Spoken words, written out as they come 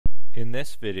In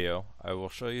this video, I will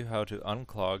show you how to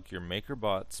unclog your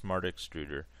MakerBot Smart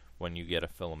Extruder when you get a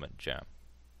filament jam.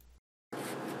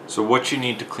 So what you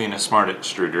need to clean a Smart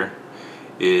Extruder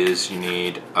is you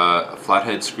need a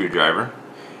flathead screwdriver,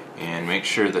 and make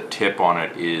sure the tip on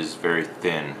it is very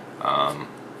thin.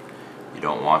 You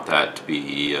don't want that to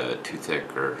be too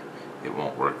thick or it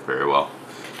won't work very well.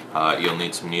 You'll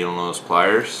need some needle nose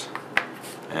pliers,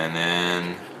 and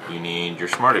then you need your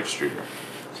Smart Extruder.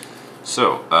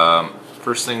 So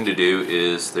first thing to do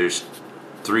is there's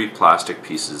 3 plastic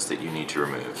pieces that you need to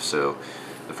remove. So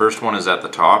the first one is at the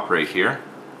top right here,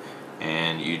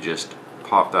 and you just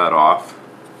pop that off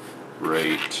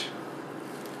right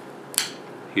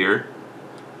here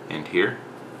and here.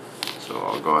 So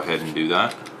I'll go ahead and do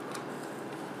that.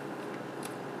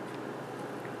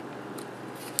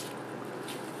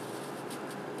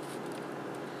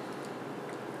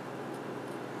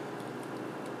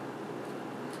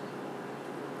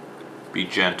 Be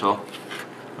gentle,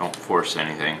 don't force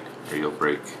anything or you'll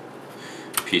break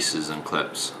pieces and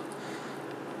clips.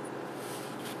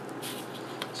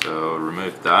 So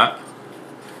remove that,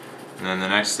 and then the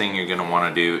next thing you're going to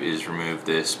want to do is remove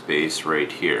this base right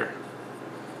here.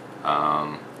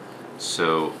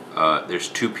 There's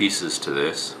 2 pieces to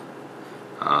this.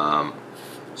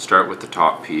 Start with the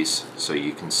top piece, so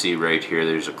you can see right here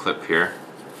there's a clip here,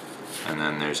 and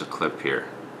then there's a clip here.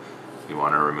 You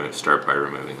want to start by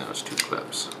removing those 2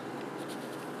 clips.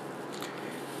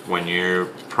 When you're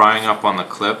prying up on the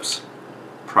clips,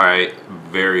 pry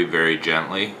very, very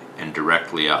gently and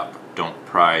directly up. Don't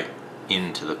pry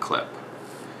into the clip.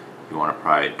 You want to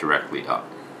pry directly up.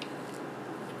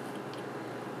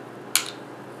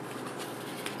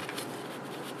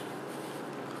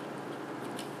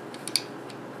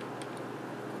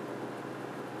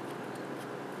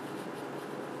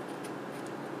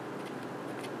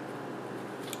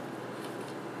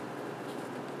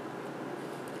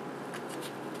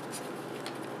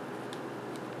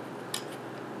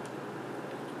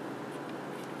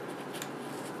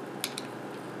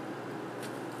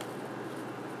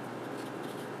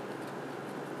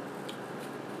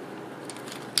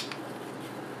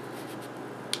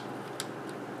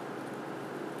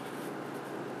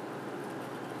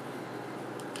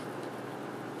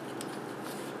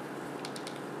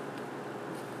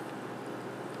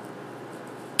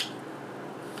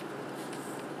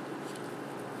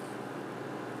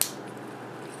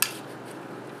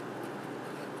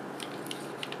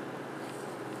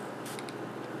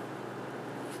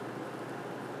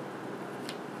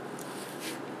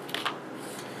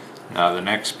 Now the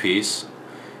next piece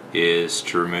is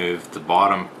to remove the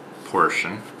bottom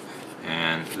portion,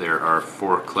 and there are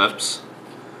 4 clips,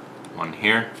 one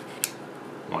here,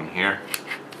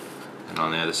 and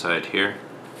on the other side here,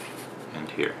 and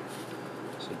here.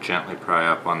 So gently pry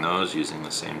up on those using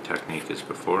the same technique as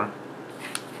before.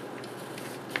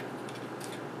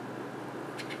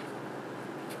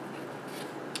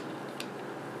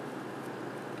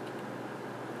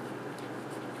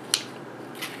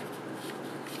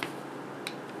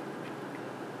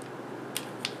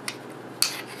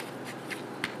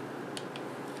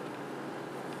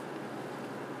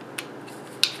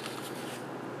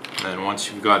 Then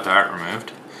once you've got that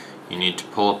removed, you need to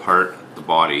pull apart the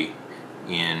body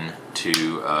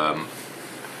into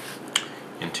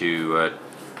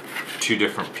 2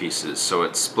 different pieces, so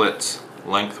it splits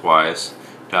lengthwise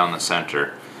down the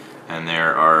center, and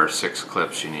there are 6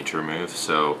 clips you need to remove,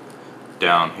 so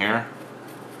down here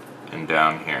and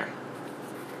down here.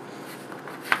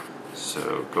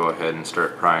 So go ahead and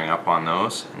start prying up on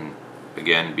those, and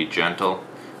again be gentle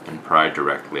and pry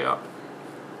directly up.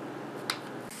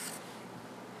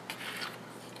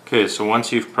 Okay, so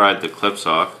once you've pried the clips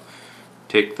off,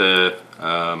 take the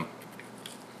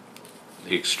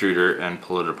extruder and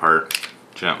pull it apart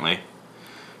gently.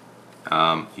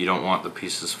 You don't want the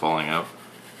pieces falling out.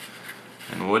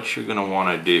 And what you're going to want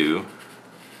to do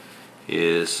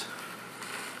is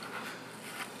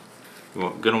you're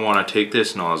going to want to take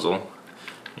this nozzle,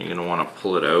 you're going to want to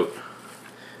pull it out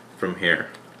from here.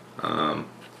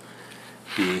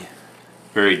 Be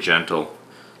very gentle.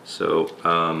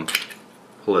 So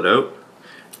pull it out,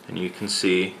 and you can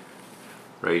see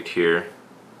right here,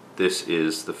 this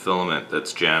is the filament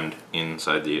that's jammed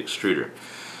inside the extruder.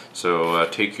 So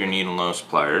take your needle nose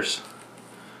pliers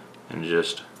and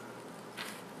just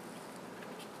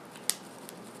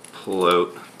pull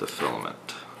out the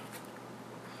filament.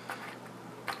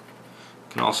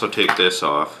 You can also take this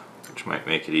off, which might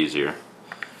make it easier.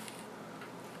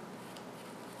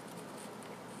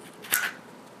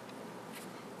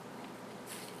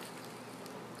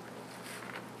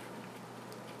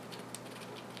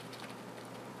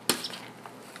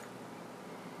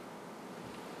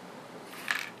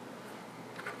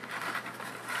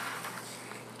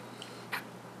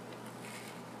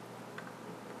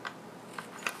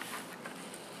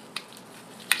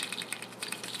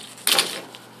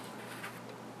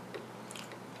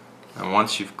 And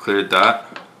once you've cleared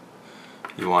that,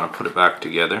 you want to put it back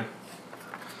together.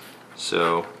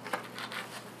 So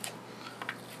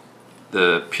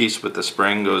the piece with the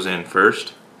spring goes in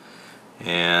first,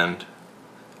 and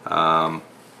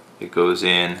it goes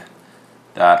in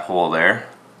that hole there.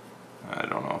 I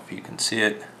don't know if you can see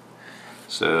it.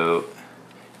 So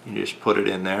you just put it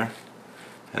in there,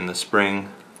 and the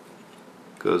spring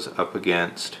goes up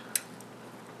against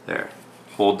there.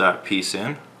 Hold that piece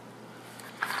in,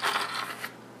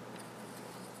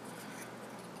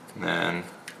 and then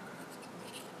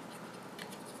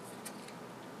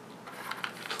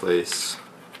place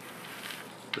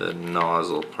the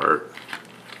nozzle part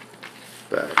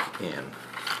back in.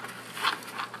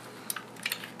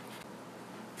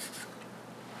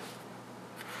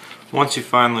 Once you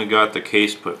finally got the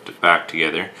case put back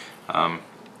together,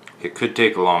 it could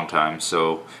take a long time,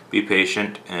 so be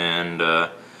patient and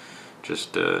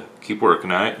just keep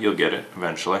working at it. You'll get it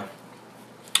eventually.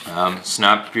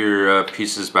 Snap your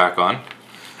pieces back on.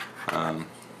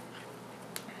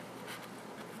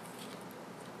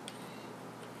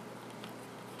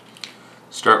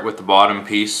 Start with the bottom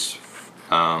piece.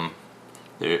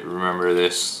 Remember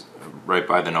this, right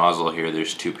by the nozzle here,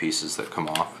 there's two pieces that come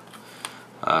off.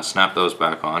 Snap those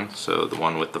back on. So the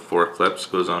one with the 4 clips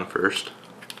goes on first.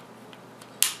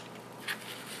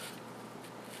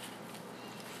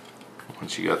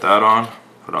 Once you got that on,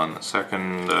 put on the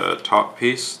second top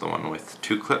piece, the one with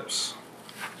 2 clips.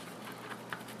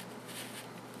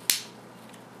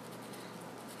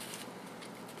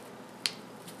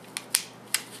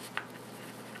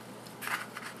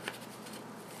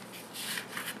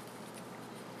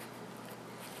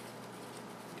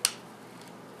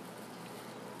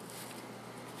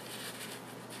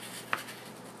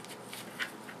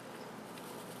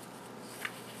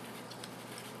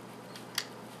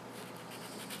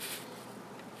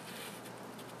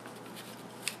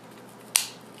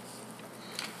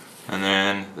 And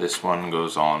then this one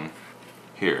goes on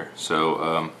here.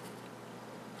 So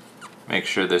make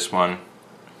sure this one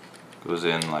goes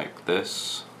in like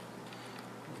this.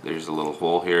 There's a little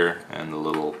hole here and a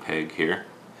little peg here.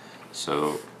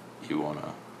 So you want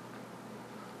to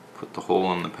put the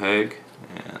hole in the peg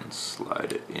and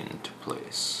slide it into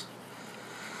place.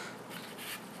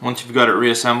 Once you've got it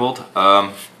reassembled,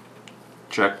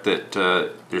 check that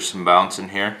there's some bounce in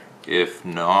here. If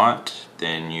not,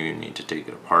 then you need to take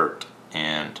it apart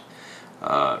and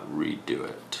redo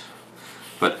it.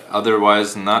 But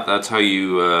otherwise than that, that's how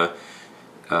you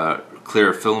clear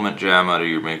a filament jam out of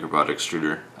your MakerBot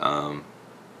extruder.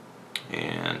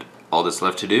 And all that's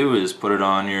left to do is put it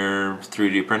on your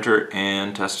 3D printer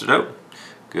and test it out.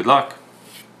 Good luck!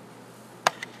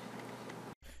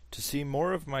 To see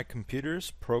more of my computers,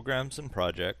 programs, and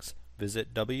projects,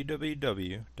 visit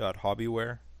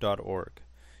www.hobbyware.org.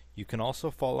 You can also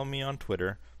follow me on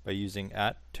Twitter by using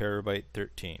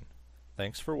 @terabyte13.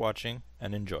 Thanks for watching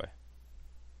and enjoy.